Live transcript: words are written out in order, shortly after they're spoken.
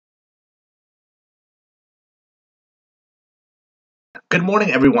Good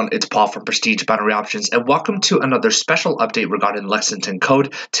morning, everyone. It's Paul from Prestige Binary Options, and welcome to another special update regarding Lexington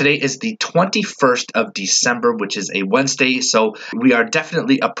Code. Today is the 21st of December, which is a Wednesday, so we are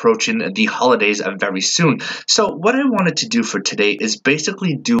definitely approaching the holidays very soon. So what I wanted to do for today is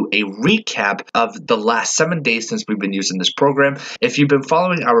basically do a recap of the last 7 days since we've been using this program. If you've been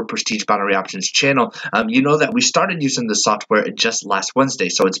following our Prestige Binary Options channel, you know that we started using the software just last Wednesday,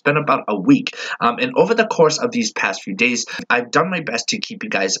 so it's been about a week. And over the course of these past few days, I've done my best to keep you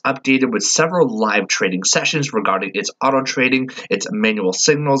guys updated with several live trading sessions regarding its auto trading, its manual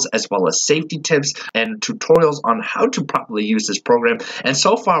signals, as well as safety tips and tutorials on how to properly use this program. And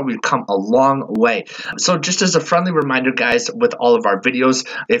so far, we've come a long way. So just as a friendly reminder, guys, with all of our videos,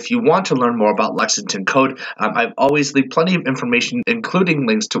 if you want to learn more about Lexington Code, I've always leave plenty of information, including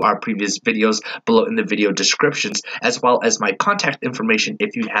links to our previous videos below in the video descriptions, as well as my contact information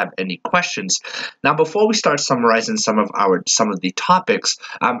if you have any questions. Now, before we start summarizing some of the topics,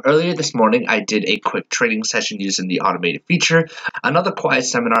 earlier this morning I did a quick trading session using the automated feature, another quiet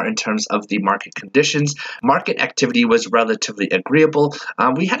seminar in terms of the market conditions. Market activity was relatively agreeable.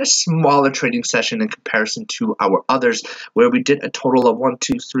 We had a smaller trading session in comparison to our others, where we did a total of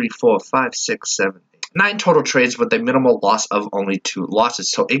 9 total trades with a minimal loss of only 2 losses.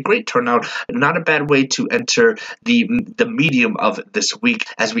 So a great turnout, not a bad way to enter the medium of this week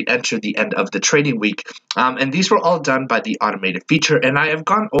as we enter the end of the trading week. And these were all done by the automated feature, and I have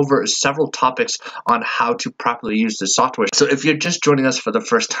gone over several topics on how to properly use the software. So if you're just joining us for the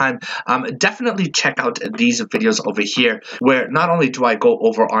first time, definitely check out these videos over here, where not only do I go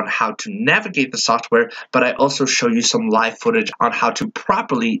over on how to navigate the software, but I also show you some live footage on how to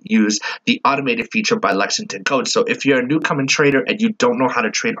properly use the automated feature by Lexington Code. So if you're a newcoming trader and you don't know how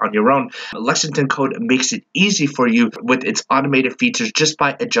to trade on your own, Lexington Code makes it easy for you with its automated features just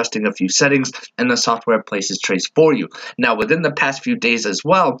by adjusting a few settings, and the software places trades for you. Now, within the past few days as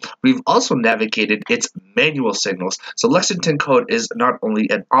well, we've also navigated its manual signals. So Lexington Code is not only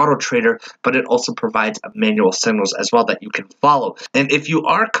an auto trader, but it also provides manual signals as well that you can follow. And if you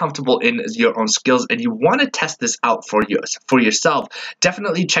are comfortable in your own skills and you want to test this out for yourself,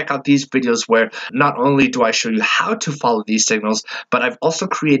 definitely check out these videos where not only do I show you how to follow these signals, but I've also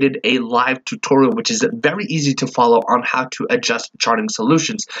created a live tutorial which is very easy to follow on how to adjust charting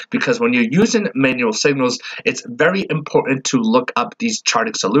solutions, because when you're using manual signals, it's very important to look up these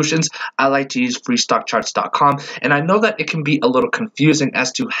charting solutions. I like to use freestockcharts.com, and I know that it can be a little confusing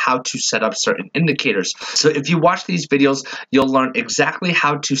as to how to set up certain indicators. So if you watch these videos, you'll learn exactly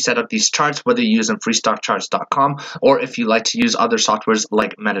how to set up these charts, whether you're using freestockcharts.com or if you like to use other softwares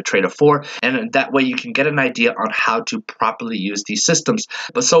like MetaTrader 4, and that way you can get an idea on how to properly use these systems.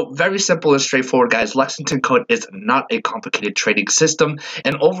 But so very simple and straightforward, guys. Lexington Code is not a complicated trading system,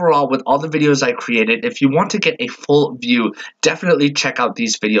 and overall, with all the videos I created, if you want to get a full view, definitely check out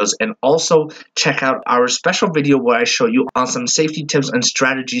these videos, and also check out our special video where I show you on some safety tips and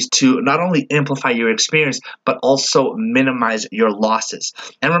strategies to not only amplify your experience but also minimize your losses.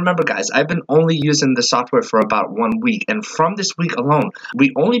 And remember, guys, I've been only using the software for about 1 week, and from this week alone,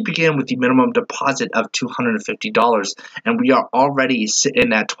 we only began with the minimum deposit of $250, and we are already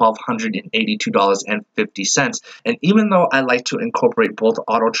sitting at $1,282.50. And even though I like to incorporate both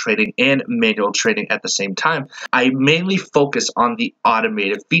auto trading and manual trading at the same time, I mainly focus on the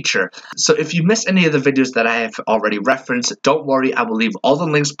automated feature. So if you missed any of the videos that I have already referenced, don't worry, I will leave all the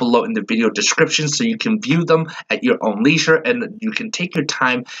links below in the video description so you can view them at your own leisure, and you can take your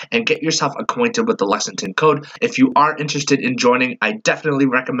time and get yourself acquainted with the Lexington Code. If you are interested in joining, I definitely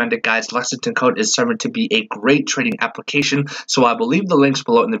recommend it, guys. Lexington Code is certain to be a great trading application, so I will leave the links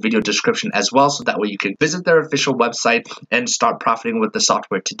below in the video description as well, so that way you can visit their official website and start profiting with the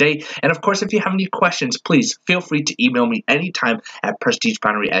software today. And of course, if you have any questions, please feel free to email me anytime at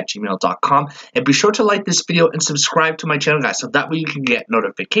prestigebinary@gmail.com, and be sure to like this video and subscribe to my channel, guys, so that way you can get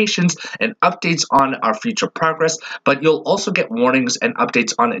notifications and updates on our future progress, but you'll also get warnings and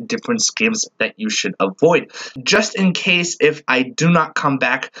updates on different scams that you should avoid. Just in case if I do not come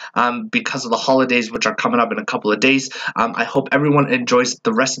back because of the holidays, which are coming up in a couple of days, I hope everyone enjoys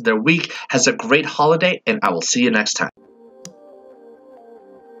the rest of their week, has a great holiday, and I will see you next time.